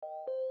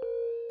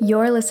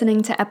You're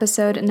listening to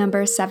episode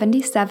number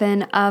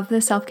 77 of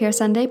the Self-Care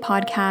Sunday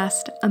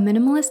podcast, a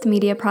minimalist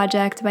media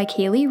project by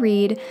Kaylee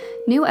Reed.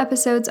 New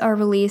episodes are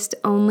released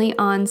only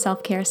on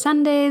Self-Care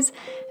Sundays,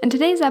 and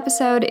today's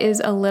episode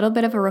is a little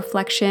bit of a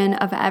reflection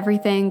of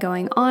everything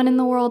going on in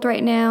the world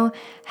right now,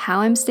 how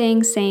I'm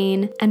staying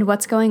sane, and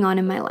what's going on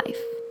in my life.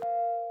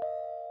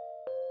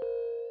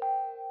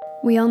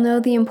 We all know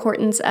the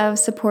importance of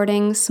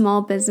supporting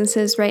small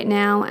businesses right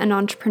now and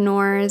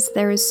entrepreneurs.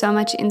 There is so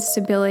much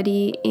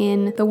instability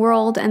in the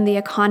world and the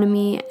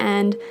economy,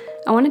 and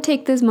I want to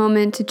take this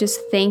moment to just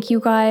thank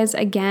you guys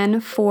again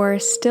for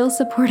still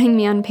supporting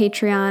me on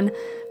Patreon,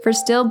 for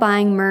still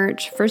buying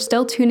merch, for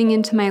still tuning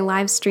into my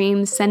live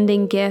streams,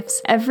 sending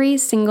gifts. Every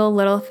single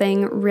little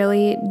thing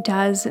really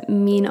does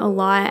mean a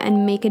lot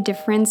and make a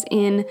difference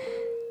in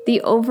the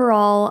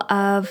overall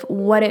of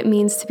what it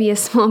means to be a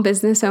small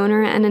business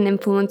owner and an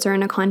influencer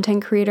and a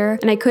content creator.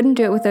 And I couldn't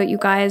do it without you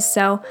guys.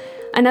 So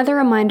another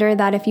reminder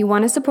that if you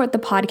want to support the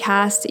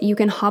podcast, you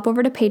can hop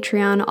over to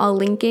Patreon. I'll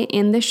link it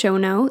in the show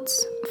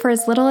notes. For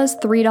as little as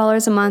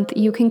 $3 a month,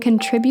 you can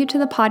contribute to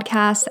the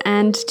podcast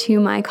and to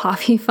my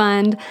coffee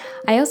fund.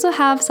 I also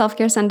have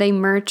Self-Care Sunday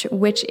merch,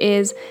 which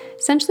is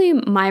essentially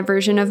my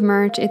version of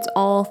merch. It's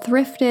all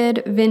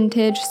thrifted,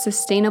 vintage,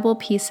 sustainable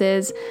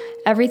pieces.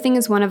 Everything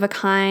is one of a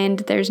kind.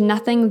 There's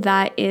nothing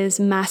that is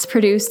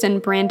mass-produced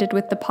and branded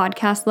with the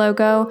podcast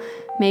logo,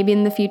 maybe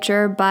in the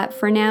future, but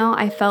for now,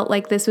 I felt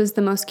like this was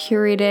the most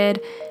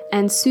curated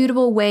and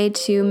suitable way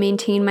to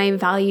maintain my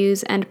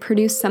values and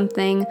produce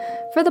something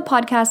for the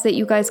podcast that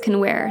you guys can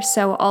wear.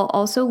 So I'll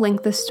also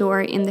link the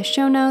store in the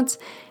show notes.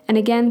 And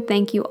again,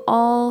 thank you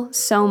all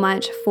so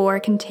much for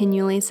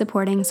continually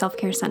supporting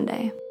Self-Care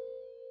Sunday.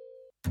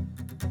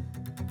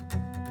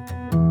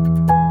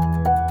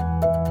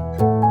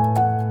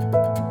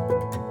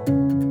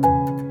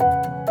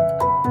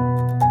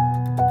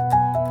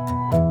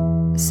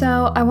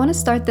 So I want to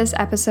start this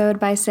episode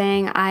by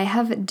saying I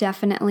have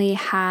definitely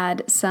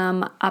had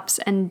some ups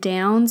and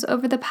downs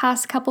over the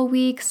past couple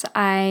weeks.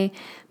 I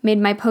made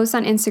my post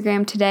on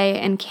Instagram today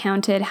and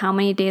counted how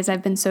many days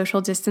I've been social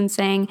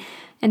distancing,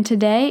 and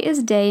today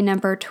is day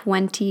number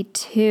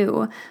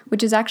 22,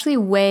 which is actually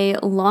way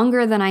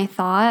longer than I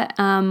thought.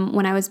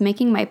 When I was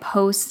making my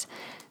post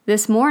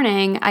this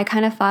morning, I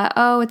kind of thought,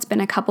 oh, it's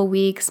been a couple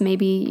weeks,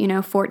 maybe,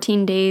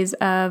 14 days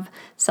of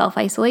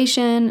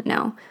self-isolation.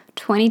 No,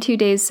 22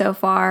 days so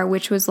far,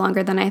 which was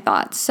longer than I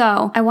thought.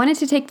 So I wanted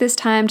to take this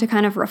time to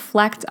kind of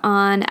reflect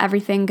on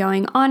everything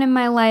going on in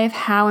my life,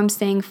 how I'm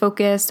staying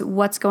focused,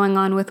 what's going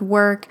on with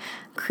work,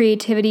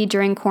 creativity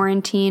during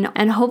quarantine,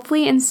 and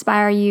hopefully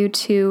inspire you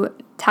to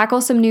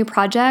tackle some new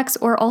projects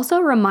or also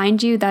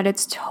remind you that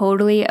it's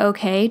totally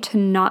okay to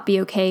not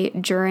be okay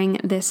during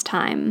this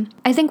time.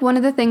 I think one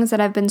of the things that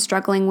I've been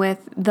struggling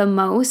with the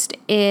most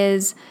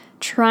is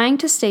trying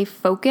to stay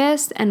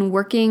focused and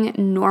working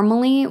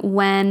normally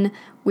when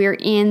we're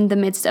in the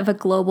midst of a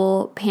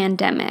global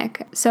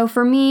pandemic. So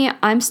for me,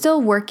 I'm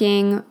still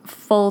working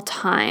full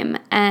time,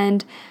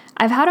 and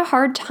I've had a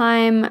hard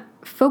time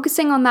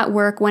focusing on that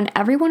work when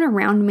everyone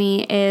around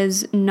me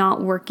is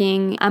not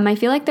working. I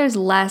feel like there's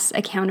less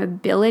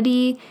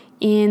accountability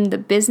in the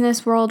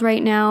business world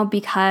right now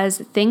because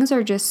things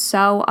are just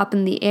so up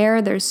in the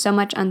air. There's so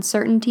much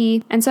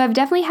uncertainty. And so I've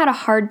definitely had a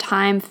hard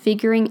time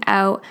figuring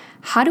out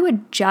how to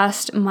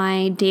adjust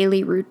my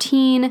daily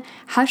routine.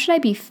 How should I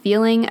be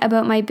feeling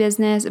about my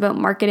business, about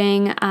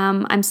marketing?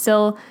 I'm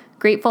still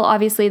grateful,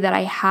 obviously, that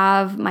I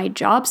have my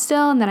job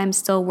still and that I'm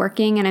still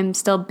working and I'm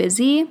still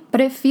busy.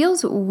 But it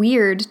feels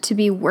weird to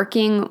be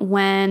working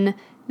when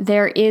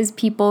there is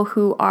people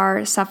who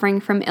are suffering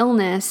from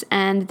illness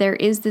and there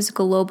is this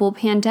global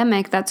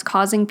pandemic that's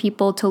causing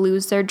people to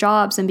lose their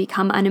jobs and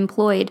become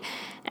unemployed.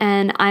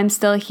 And I'm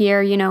still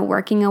here,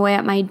 working away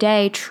at my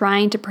day,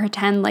 trying to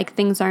pretend like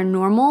things are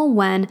normal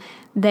when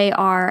they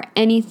are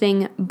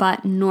anything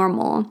but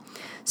normal.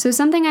 So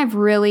something I've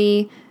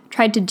really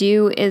tried to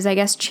do is,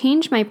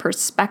 change my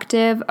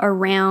perspective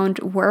around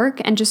work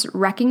and just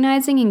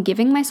recognizing and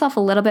giving myself a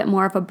little bit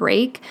more of a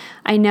break.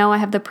 I know I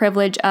have the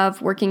privilege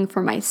of working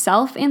for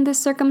myself in this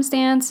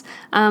circumstance,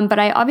 but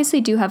I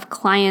obviously do have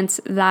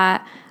clients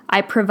that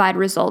I provide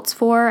results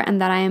for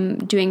and that I am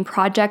doing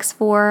projects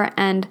for.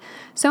 And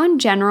so in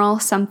general,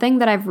 something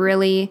that I've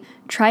really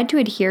tried to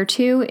adhere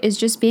to is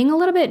just being a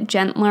little bit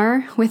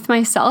gentler with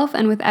myself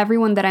and with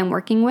everyone that I'm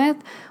working with,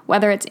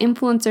 whether it's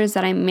influencers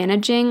that I'm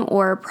managing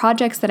or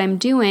projects that I'm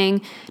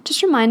doing,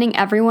 just reminding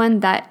everyone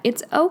that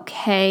it's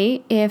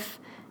okay if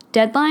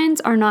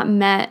deadlines are not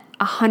met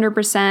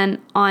 100%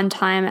 on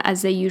time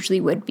as they usually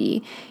would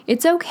be.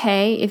 It's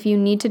okay if you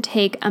need to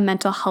take a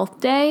mental health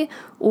day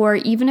or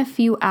even a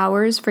few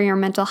hours for your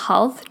mental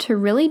health to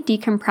really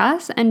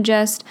decompress and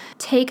just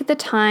take the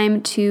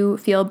time to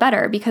feel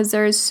better, because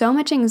there is so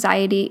much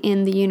anxiety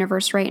in the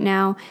universe right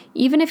now.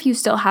 Even if you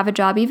still have a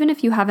job, even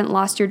if you haven't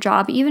lost your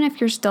job, even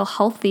if you're still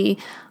healthy,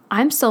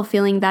 I'm still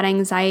feeling that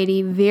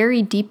anxiety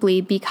very deeply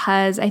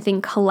because I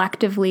think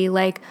collectively,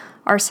 like,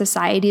 our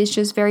society is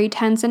just very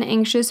tense and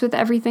anxious with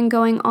everything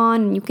going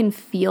on, and you can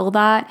feel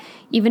that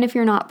even if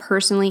you're not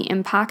personally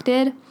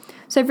impacted.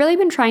 So I've really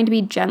been trying to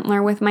be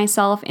gentler with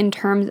myself in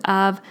terms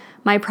of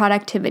my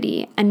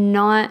productivity and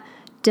not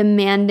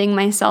demanding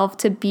myself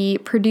to be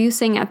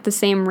producing at the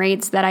same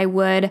rates that I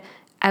would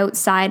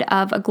outside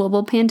of a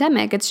global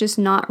pandemic. It's just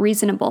not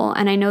reasonable.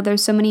 And I know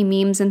there's so many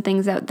memes and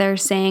things out there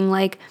saying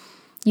like,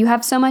 you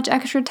have so much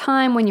extra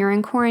time when you're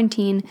in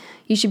quarantine.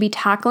 You should be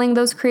tackling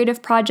those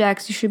creative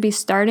projects. You should be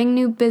starting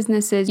new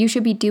businesses. You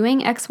should be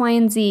doing X, Y,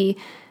 and Z.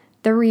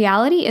 The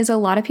reality is a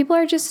lot of people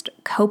are just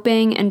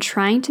coping and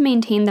trying to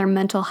maintain their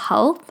mental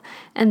health,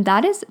 and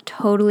that is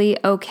totally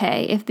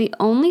okay. If the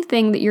only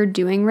thing that you're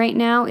doing right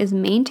now is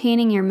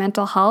maintaining your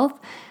mental health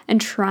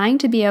and trying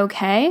to be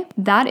okay,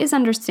 that is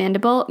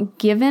understandable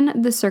given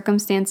the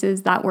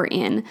circumstances that we're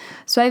in.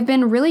 So I've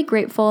been really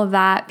grateful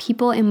that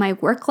people in my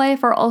work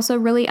life are also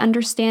really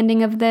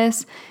understanding of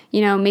this,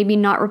 maybe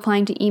not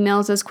replying to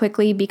emails as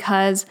quickly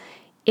because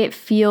it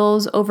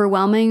feels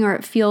overwhelming or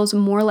it feels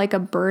more like a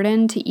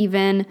burden to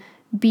even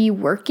be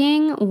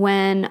working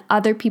when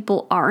other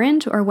people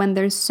aren't or when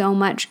there's so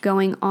much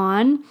going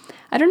on.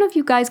 I don't know if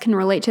you guys can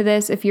relate to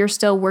this. If you're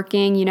still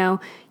working,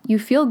 you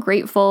feel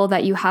grateful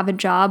that you have a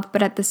job,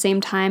 but at the same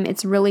time,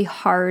 it's really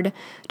hard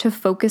to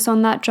focus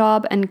on that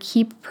job and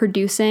keep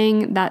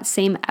producing that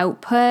same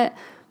output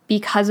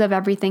because of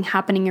everything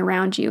happening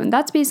around you. And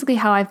that's basically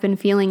how I've been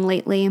feeling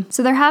lately.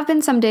 So there have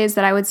been some days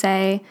that I would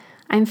say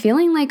I'm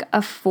feeling like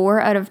a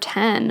 4 out of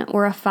 10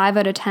 or a 5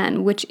 out of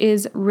 10, which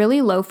is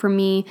really low for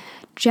me.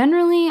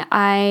 Generally,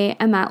 I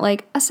am at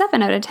like a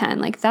 7 out of 10.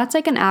 Like that's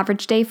like an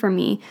average day for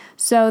me.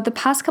 So the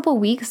past couple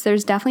weeks,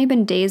 there's definitely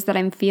been days that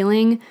I'm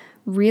feeling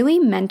really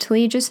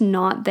mentally just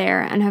not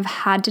there and have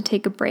had to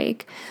take a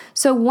break.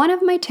 So one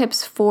of my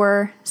tips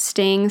for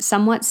staying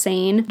somewhat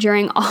sane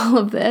during all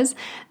of this,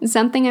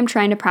 something I'm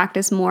trying to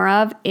practice more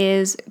of,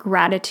 is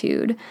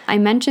gratitude. I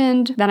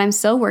mentioned that I'm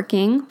still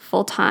working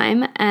full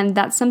time, and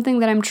that's something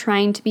that I'm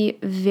trying to be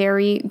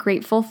very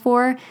grateful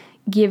for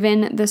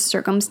given the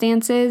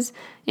circumstances.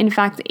 In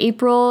fact,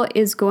 April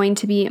is going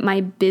to be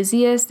my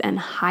busiest and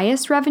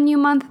highest revenue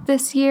month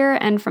this year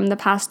and from the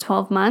past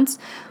 12 months,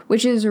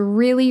 which is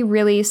really,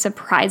 really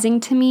surprising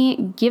to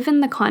me given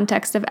the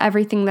context of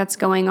everything that's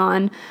going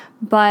on.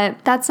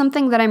 But that's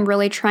something that I'm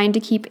really trying to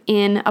keep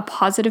in a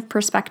positive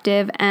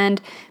perspective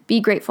and be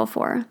grateful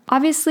for.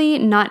 Obviously,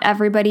 not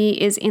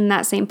everybody is in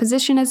that same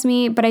position as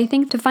me, but I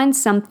think to find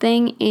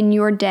something in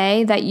your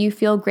day that you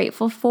feel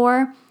grateful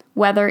for,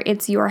 whether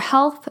it's your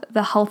health,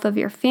 the health of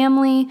your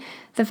family,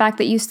 the fact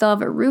that you still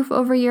have a roof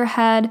over your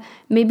head,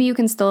 maybe you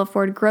can still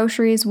afford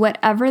groceries,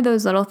 whatever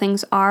those little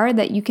things are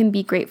that you can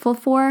be grateful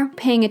for,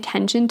 paying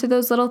attention to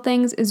those little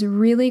things is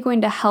really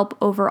going to help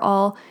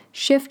overall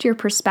shift your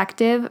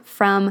perspective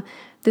from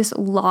this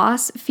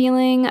loss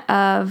feeling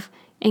of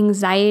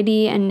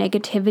anxiety and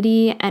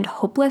negativity and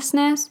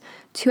hopelessness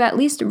to at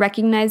least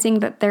recognizing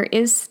that there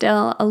is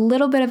still a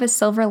little bit of a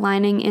silver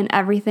lining in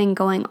everything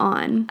going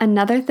on.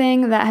 Another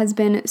thing that has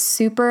been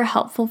super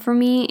helpful for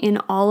me in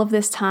all of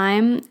this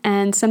time,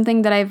 and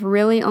something that I've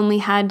really only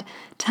had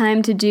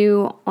time to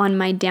do on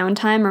my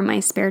downtime or my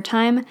spare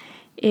time,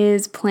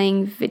 is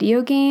playing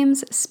video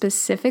games,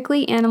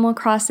 specifically Animal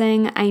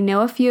Crossing. I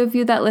know a few of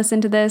you that listen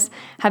to this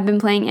have been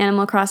playing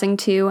Animal Crossing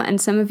too, and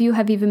some of you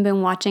have even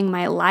been watching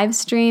my live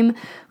stream,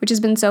 which has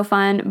been so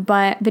fun.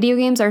 But video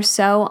games are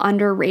so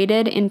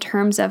underrated in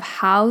terms of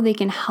how they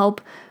can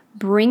help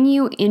bring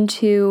you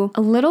into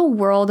a little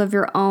world of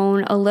your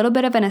own, a little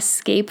bit of an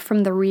escape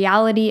from the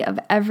reality of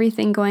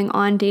everything going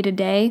on day to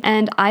day.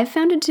 And I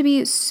found it to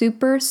be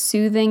super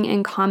soothing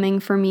and calming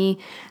for me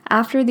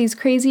after these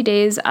crazy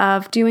days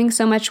of doing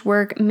so much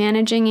work,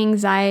 managing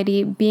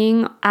anxiety,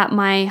 being at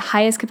my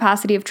highest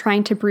capacity of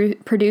trying to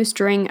produce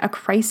during a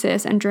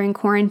crisis and during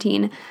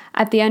quarantine.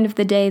 At the end of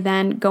the day,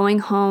 then going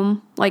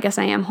home, well, I guess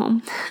I am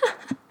home.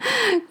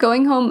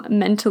 Going home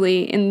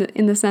mentally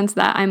in the sense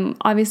that I'm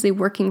obviously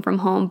working from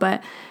home,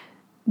 but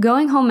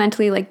going home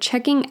mentally, like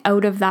checking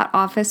out of that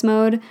office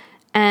mode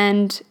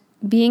and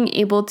being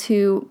able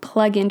to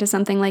plug into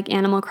something like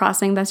Animal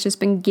Crossing that's just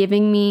been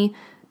giving me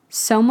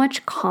so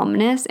much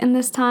calmness in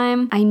this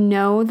time. I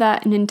know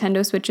that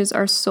Nintendo Switches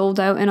are sold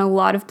out in a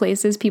lot of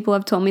places. People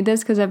have told me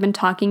this because I've been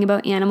talking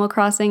about Animal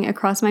Crossing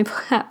across my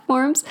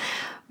platforms,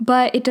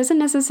 but it doesn't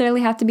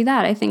necessarily have to be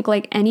that. I think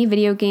like any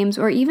video games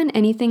or even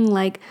anything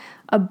like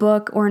a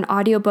book or an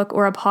audiobook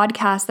or a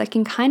podcast that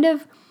can kind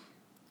of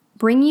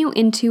bring you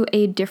into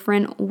a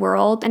different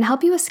world and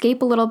help you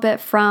escape a little bit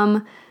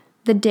from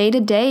the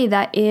day-to-day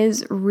that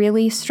is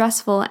really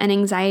stressful and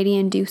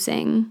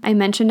anxiety-inducing. I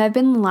mentioned I've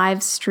been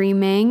live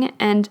streaming,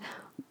 and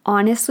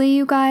honestly,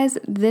 you guys,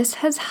 this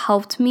has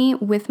helped me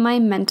with my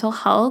mental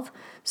health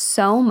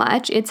so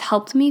much. It's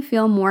helped me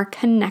feel more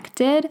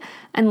connected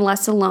and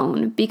less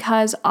alone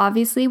because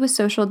obviously with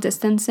social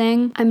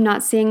distancing, I'm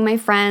not seeing my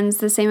friends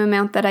the same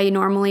amount that I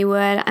normally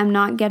would. I'm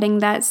not getting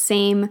that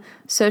same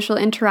social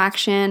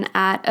interaction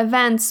at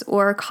events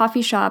or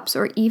coffee shops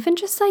or even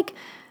just like,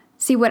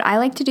 see what I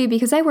like to do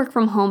because I work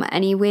from home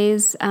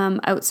anyways,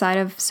 outside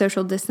of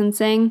social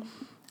distancing.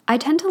 I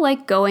tend to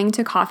like going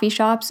to coffee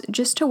shops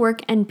just to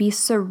work and be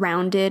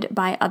surrounded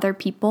by other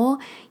people.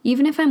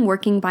 Even if I'm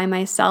working by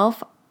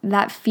myself,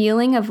 that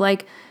feeling of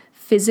like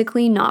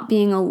physically not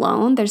being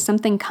alone, there's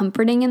something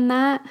comforting in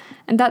that.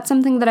 And that's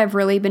something that I've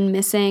really been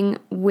missing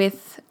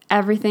with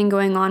everything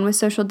going on with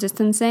social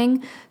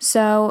distancing.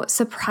 So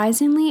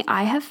surprisingly,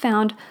 I have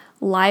found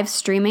live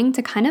streaming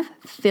to kind of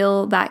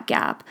fill that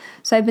gap.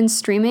 So I've been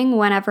streaming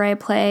whenever I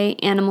play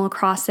Animal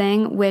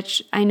Crossing,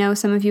 which I know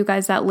some of you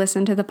guys that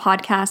listen to the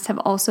podcast have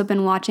also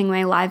been watching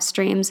my live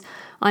streams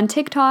on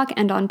TikTok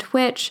and on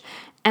Twitch.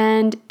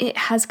 And it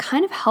has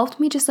kind of helped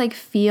me just like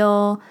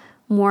feel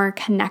more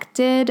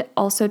connected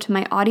also to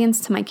my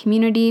audience, to my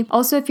community.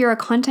 Also, if you're a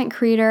content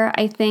creator,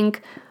 I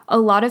think a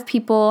lot of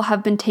people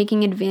have been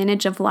taking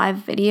advantage of live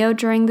video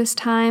during this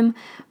time,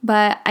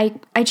 but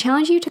I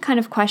challenge you to kind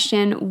of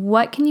question,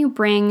 what can you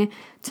bring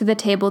to the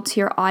table to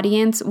your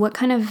audience? What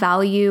kind of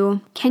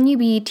value? Can you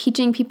be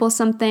teaching people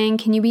something?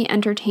 Can you be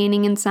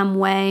entertaining in some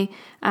way?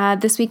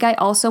 This week I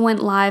also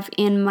went live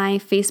in my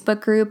Facebook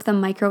group, the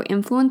Micro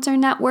Influencer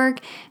Network,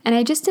 and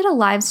I just did a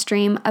live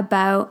stream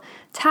about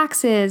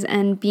taxes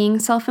and being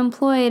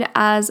self-employed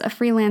as a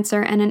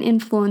freelancer and an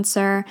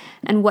influencer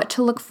and what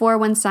to look for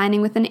when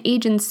signing with an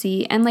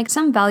agency and like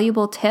some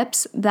valuable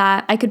tips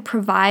that I could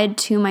provide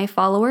to my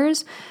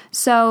followers.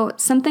 So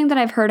something that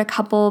I've heard a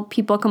couple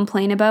people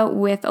complain about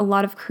with a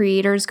lot of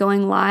creators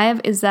going live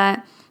is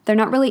that they're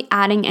not really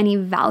adding any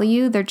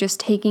value. They're just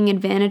taking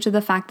advantage of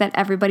the fact that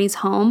everybody's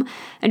home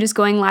and just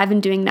going live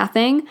and doing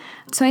nothing.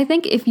 So I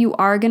think if you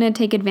are going to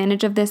take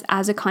advantage of this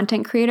as a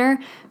content creator,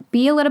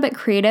 be a little bit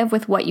creative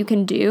with what you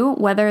can do,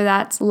 whether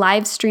that's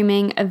live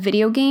streaming a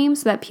video game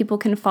so that people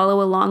can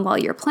follow along while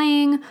you're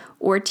playing,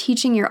 or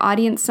teaching your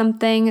audience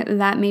something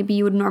that maybe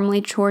you would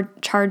normally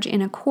charge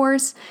in a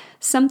course,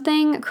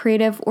 something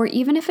creative, or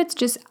even if it's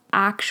just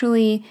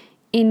actually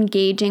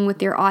engaging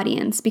with your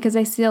audience, because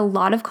I see a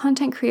lot of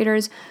content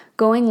creators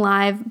going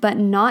live but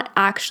not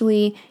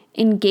actually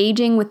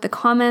engaging with the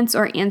comments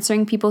or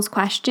answering people's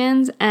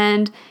questions.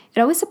 And it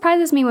always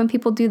surprises me when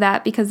people do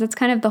that, because that's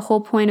kind of the whole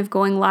point of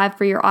going live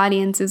for your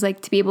audience, is like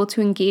to be able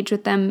to engage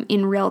with them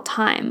in real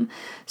time.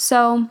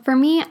 So for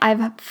me,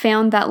 I've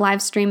found that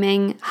live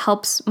streaming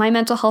helps my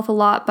mental health a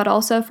lot, but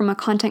also from a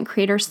content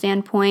creator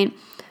standpoint,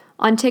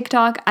 on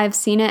TikTok, I've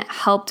seen it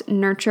helped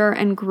nurture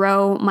and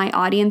grow my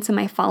audience and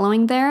my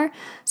following there.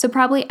 So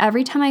probably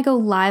every time I go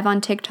live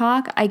on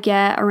TikTok, I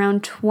get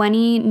around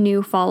 20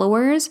 new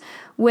followers,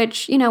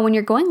 which, you know, when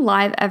you're going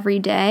live every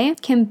day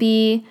can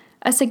be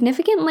a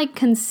significant, like,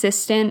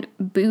 consistent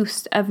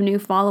boost of new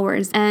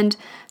followers. And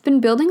I've been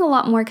building a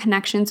lot more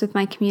connections with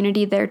my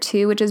community there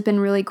too, which has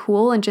been really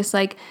cool. And just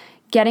like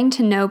getting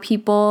to know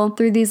people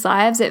through these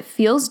lives, it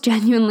feels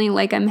genuinely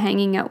like I'm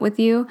hanging out with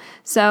you.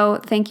 So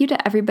thank you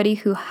to everybody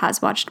who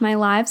has watched my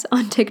lives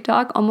on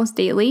TikTok almost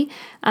daily,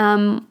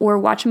 or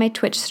watch my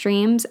Twitch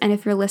streams. And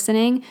if you're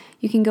listening,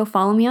 you can go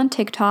follow me on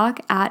TikTok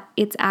at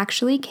It's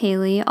Actually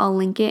Kaylee. I'll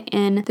link it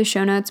in the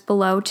show notes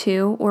below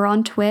too, or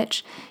on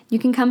Twitch. You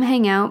can come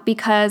hang out,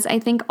 because I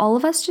think all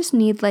of us just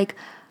need like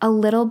a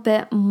little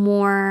bit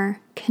more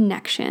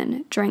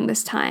connection during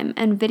this time,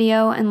 and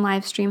video and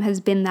live stream has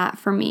been that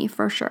for me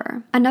for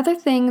sure. Another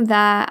thing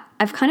that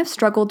I've kind of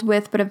struggled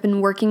with but I've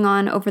been working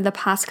on over the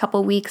past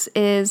couple weeks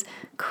is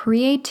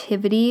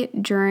creativity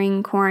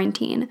during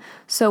quarantine.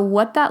 So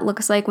what that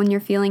looks like when you're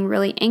feeling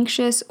really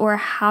anxious, or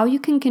how you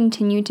can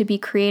continue to be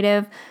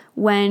creative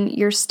when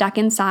you're stuck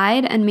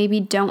inside and maybe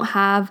don't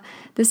have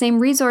the same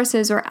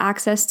resources or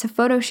access to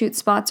photo shoot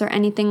spots or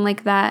anything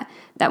like that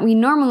we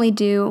normally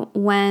do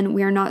when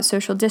we are not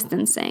social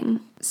distancing.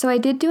 So I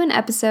did do an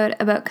episode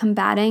about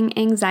combating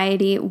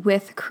anxiety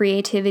with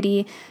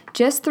creativity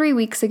just 3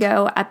 weeks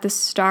ago at the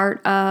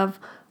start of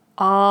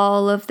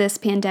all of this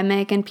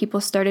pandemic and people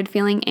started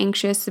feeling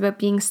anxious about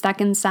being stuck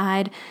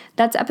inside.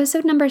 That's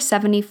episode number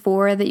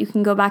 74 that you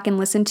can go back and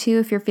listen to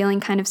if you're feeling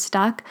kind of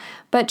stuck.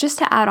 But just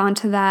to add on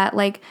to that,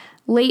 like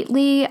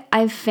lately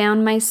I've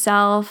found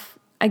myself,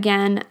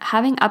 again,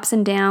 having ups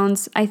and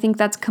downs. I think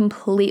that's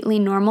completely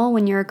normal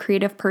when you're a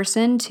creative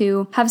person,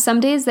 to have some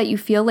days that you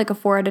feel like a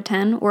 4 out of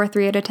 10 or a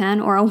 3 out of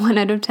 10 or a 1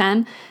 out of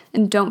 10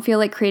 and don't feel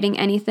like creating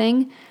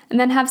anything. And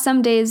then have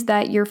some days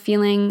that you're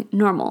feeling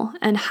normal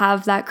and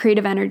have that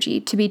creative energy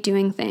to be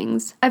doing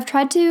things. I've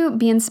tried to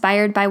be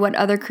inspired by what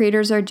other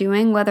creators are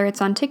doing, whether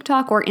it's on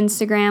TikTok or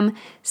Instagram,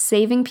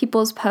 saving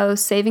people's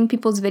posts, saving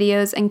people's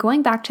videos, and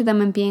going back to them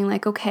and being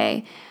like,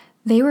 okay,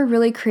 they were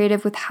really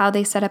creative with how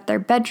they set up their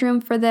bedroom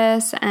for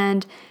this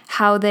and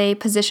how they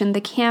positioned the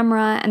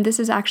camera. And this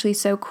is actually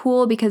so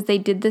cool because they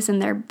did this in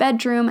their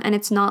bedroom and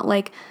it's not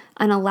like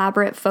an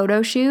elaborate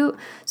photo shoot.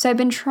 So I've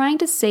been trying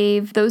to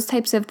save those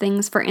types of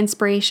things for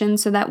inspiration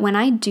so that when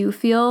I do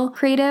feel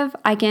creative,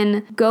 I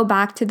can go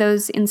back to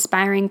those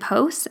inspiring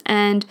posts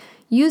and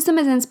use them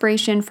as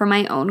inspiration for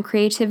my own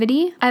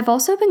creativity. I've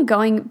also been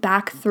going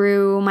back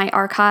through my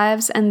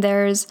archives, and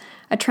there's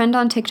a trend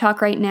on TikTok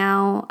right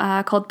now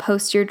called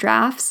Post Your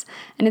Drafts,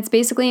 and it's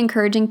basically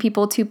encouraging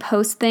people to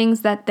post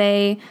things that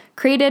they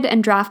created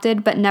and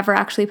drafted but never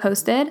actually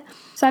posted.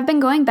 So I've been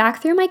going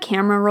back through my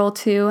camera roll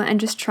too and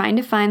just trying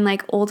to find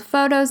like old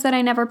photos that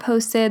I never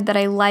posted that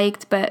I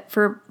liked, but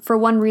for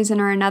one reason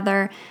or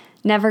another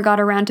never got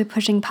around to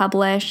pushing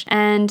publish.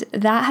 And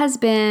that has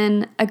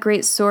been a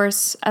great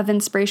source of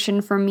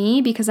inspiration for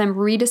me because I'm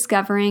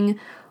rediscovering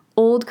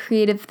old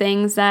creative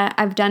things that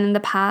I've done in the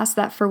past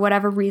that for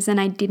whatever reason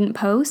I didn't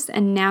post,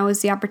 and now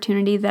is the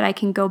opportunity that I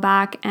can go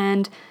back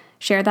and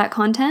share that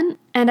content.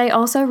 And I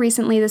also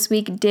recently this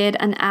week did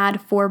an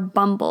ad for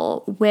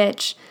Bumble,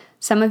 which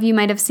some of you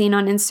might have seen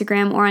on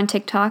Instagram or on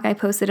TikTok. I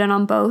posted it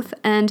on both.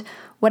 And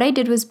what I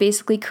did was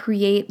basically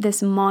create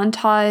this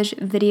montage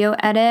video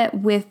edit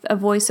with a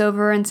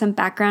voiceover and some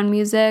background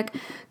music,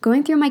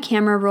 going through my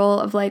camera roll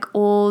of like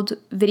old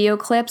video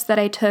clips that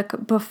I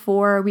took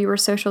before we were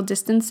social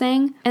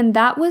distancing. And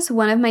that was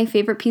one of my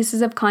favorite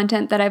pieces of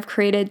content that I've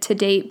created to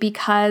date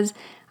because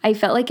I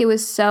felt like it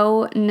was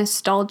so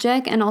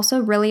nostalgic and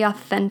also really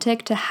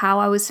authentic to how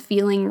I was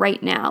feeling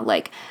right now.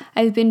 Like,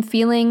 I've been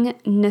feeling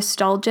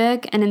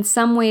nostalgic and in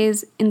some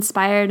ways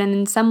inspired and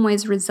in some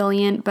ways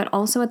resilient, but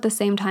also at the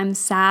same time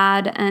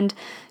sad and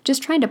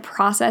just trying to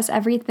process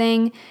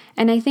everything.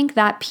 And I think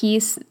that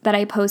piece that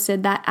I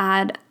posted, that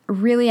ad,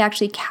 really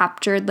actually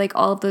captured like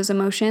all of those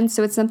emotions.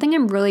 So it's something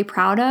I'm really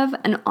proud of.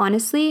 And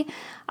honestly,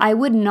 I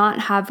would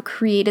not have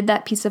created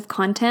that piece of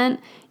content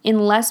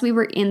unless we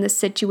were in the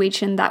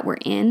situation that we're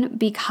in,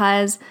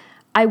 because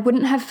I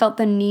wouldn't have felt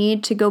the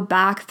need to go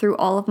back through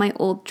all of my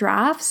old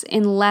drafts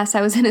unless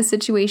I was in a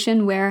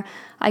situation where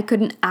I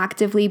couldn't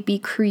actively be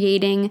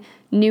creating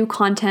new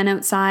content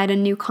outside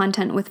and new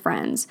content with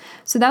friends.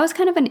 So that was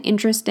kind of an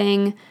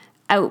interesting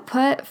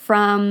output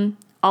from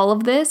all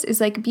of this, is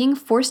like being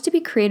forced to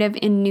be creative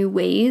in new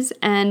ways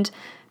and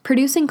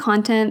producing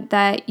content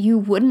that you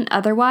wouldn't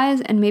otherwise,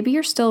 and maybe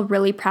you're still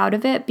really proud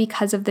of it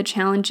because of the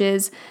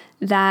challenges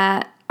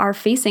that are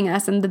facing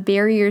us and the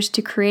barriers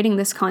to creating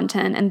this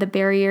content and the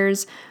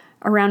barriers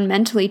around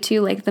mentally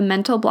too, like the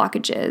mental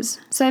blockages.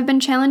 So I've been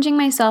challenging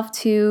myself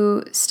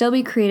to still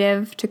be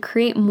creative, to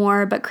create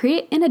more, but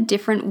create in a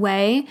different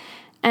way.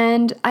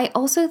 And I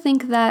also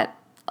think that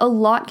a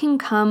lot can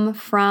come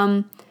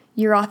from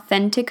your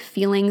authentic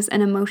feelings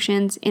and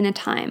emotions in a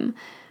time.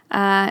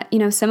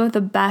 Some of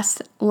the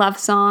best love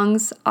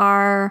songs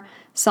are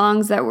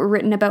songs that were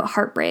written about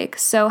heartbreak.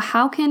 So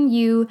how can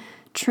you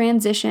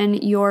transition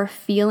your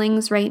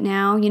feelings right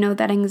now,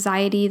 that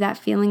anxiety, that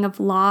feeling of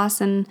loss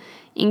and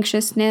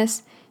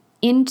anxiousness,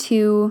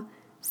 into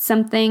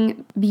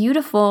something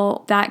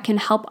beautiful that can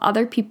help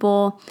other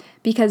people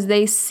because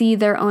they see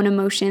their own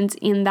emotions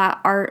in that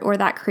art or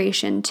that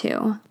creation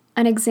too?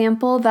 An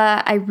example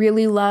that I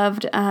really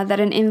loved that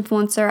an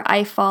influencer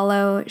I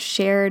follow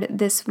shared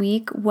this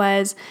week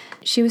was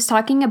she was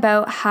talking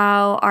about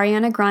how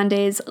Ariana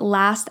Grande's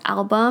last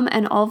album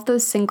and all of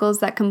those singles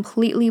that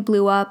completely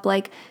blew up,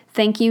 like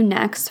Thank You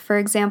Next, for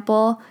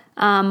example,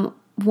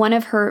 one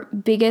of her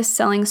biggest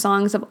selling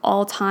songs of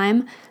all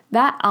time,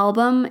 that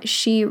album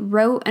she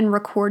wrote and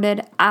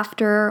recorded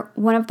after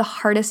one of the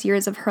hardest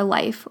years of her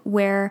life,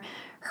 where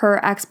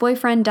her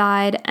ex-boyfriend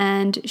died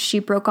and she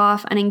broke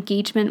off an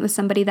engagement with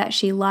somebody that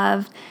she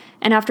loved.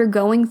 And after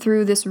going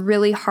through this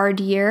really hard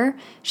year,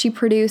 she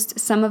produced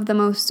some of the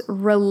most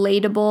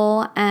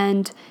relatable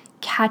and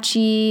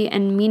catchy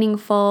and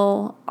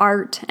meaningful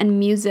art and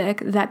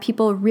music that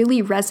people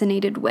really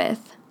resonated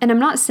with. And I'm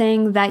not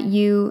saying that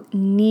you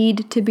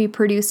need to be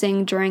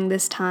producing during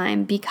this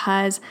time,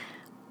 because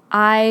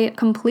I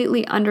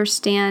completely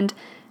understand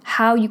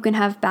how you can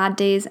have bad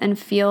days and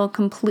feel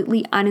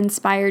completely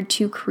uninspired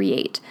to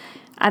create.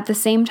 At the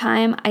same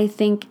time, I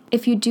think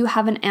if you do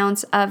have an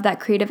ounce of that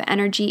creative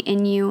energy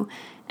in you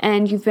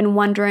and you've been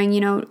wondering,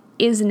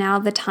 is now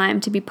the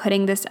time to be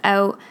putting this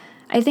out?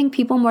 I think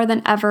people more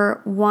than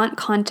ever want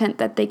content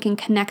that they can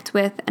connect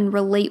with and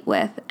relate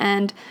with.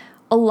 And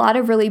a lot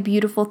of really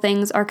beautiful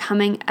things are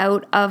coming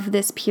out of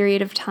this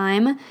period of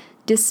time.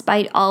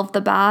 Despite all of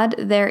the bad,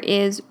 there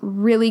is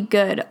really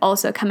good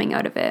also coming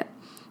out of it.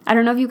 I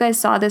don't know if you guys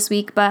saw this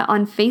week, but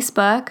on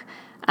Facebook,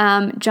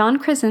 John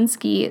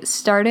Krasinski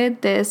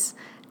started this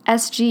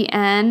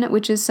SGN,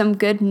 which is Some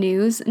Good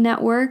News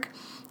Network.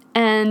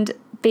 And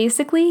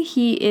basically,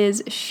 he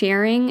is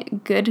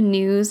sharing good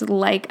news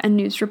like a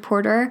news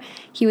reporter.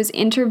 He was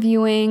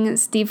interviewing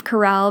Steve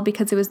Carell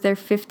because it was their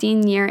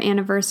 15-year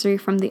anniversary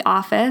from The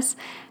Office.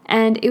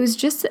 And it was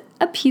just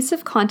a piece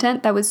of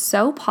content that was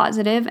so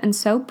positive and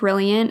so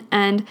brilliant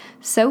and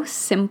so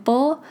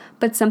simple,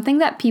 but something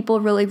that people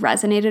really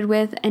resonated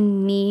with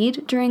and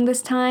need during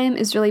this time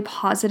is really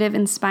positive,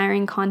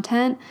 inspiring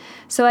content.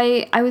 So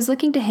I was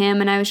looking to him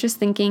and I was just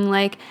thinking,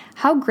 like,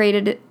 how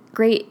great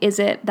is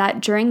it that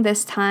during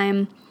this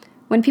time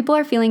when people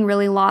are feeling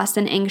really lost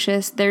and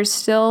anxious, there's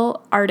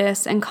still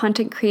artists and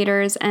content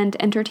creators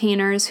and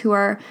entertainers who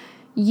are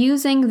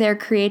using their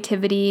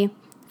creativity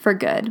for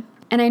good.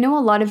 And I know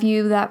a lot of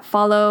you that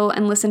follow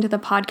and listen to the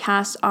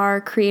podcast are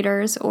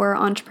creators or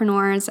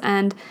entrepreneurs,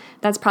 and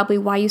that's probably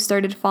why you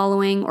started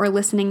following or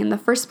listening in the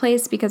first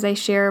place, because I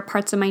share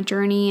parts of my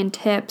journey and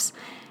tips.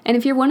 And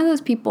if you're one of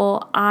those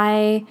people,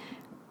 I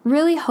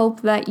really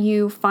hope that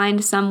you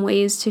find some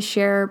ways to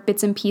share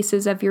bits and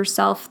pieces of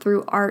yourself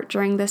through art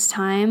during this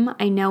time.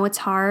 I know it's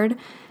hard.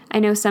 I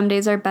know some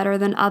days are better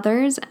than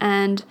others,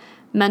 and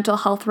mental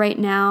health right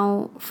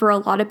now for a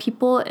lot of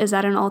people is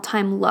at an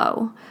all-time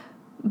low.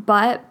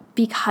 But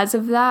because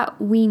of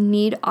that, we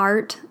need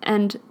art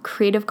and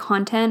creative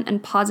content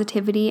and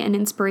positivity and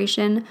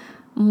inspiration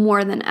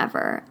more than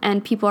ever.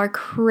 And people are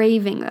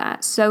craving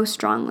that so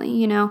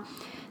strongly,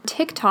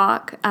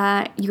 TikTok,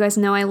 you guys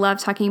know I love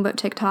talking about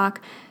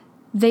TikTok.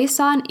 They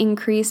saw an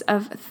increase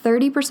of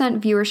 30%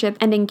 viewership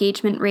and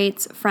engagement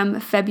rates from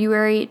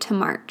February to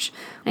March.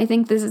 I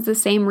think this is the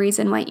same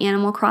reason why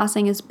Animal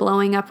Crossing is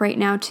blowing up right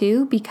now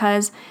too,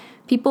 because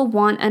people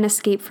want an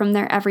escape from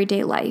their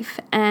everyday life.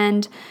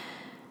 And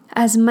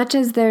as much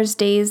as there's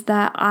days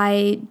that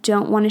I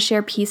don't want to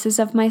share pieces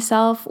of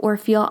myself or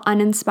feel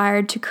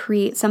uninspired to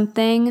create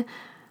something,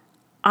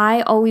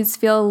 I always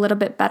feel a little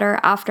bit better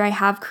after I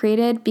have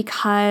created,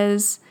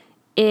 because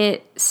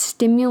it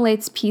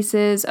stimulates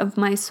pieces of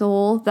my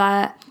soul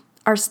that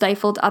are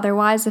stifled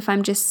otherwise if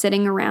I'm just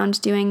sitting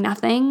around doing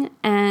nothing.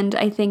 And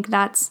I think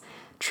that's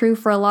true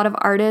for a lot of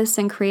artists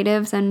and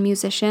creatives and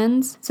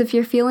musicians. So if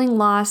you're feeling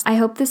lost, I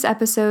hope this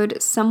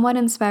episode somewhat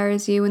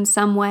inspires you in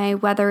some way,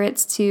 whether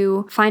it's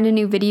to find a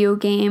new video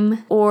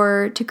game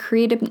or to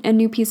create a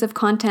new piece of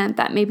content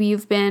that maybe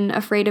you've been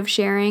afraid of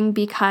sharing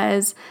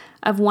because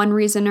of one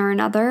reason or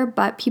another.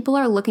 But people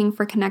are looking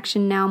for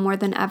connection now more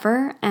than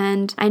ever.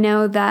 And I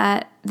know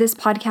that this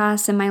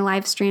podcast and my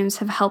live streams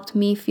have helped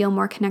me feel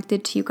more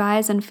connected to you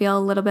guys and feel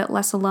a little bit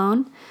less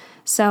alone.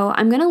 So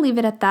I'm going to leave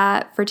it at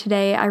that for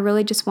today. I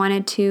really just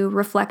wanted to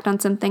reflect on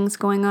some things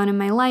going on in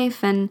my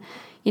life and,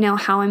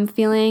 how I'm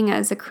feeling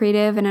as a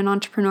creative and an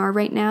entrepreneur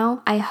right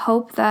now. I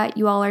hope that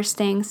you all are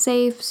staying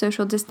safe,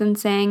 social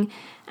distancing,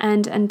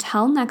 and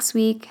until next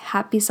week,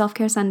 happy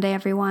Self-Care Sunday,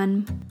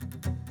 everyone.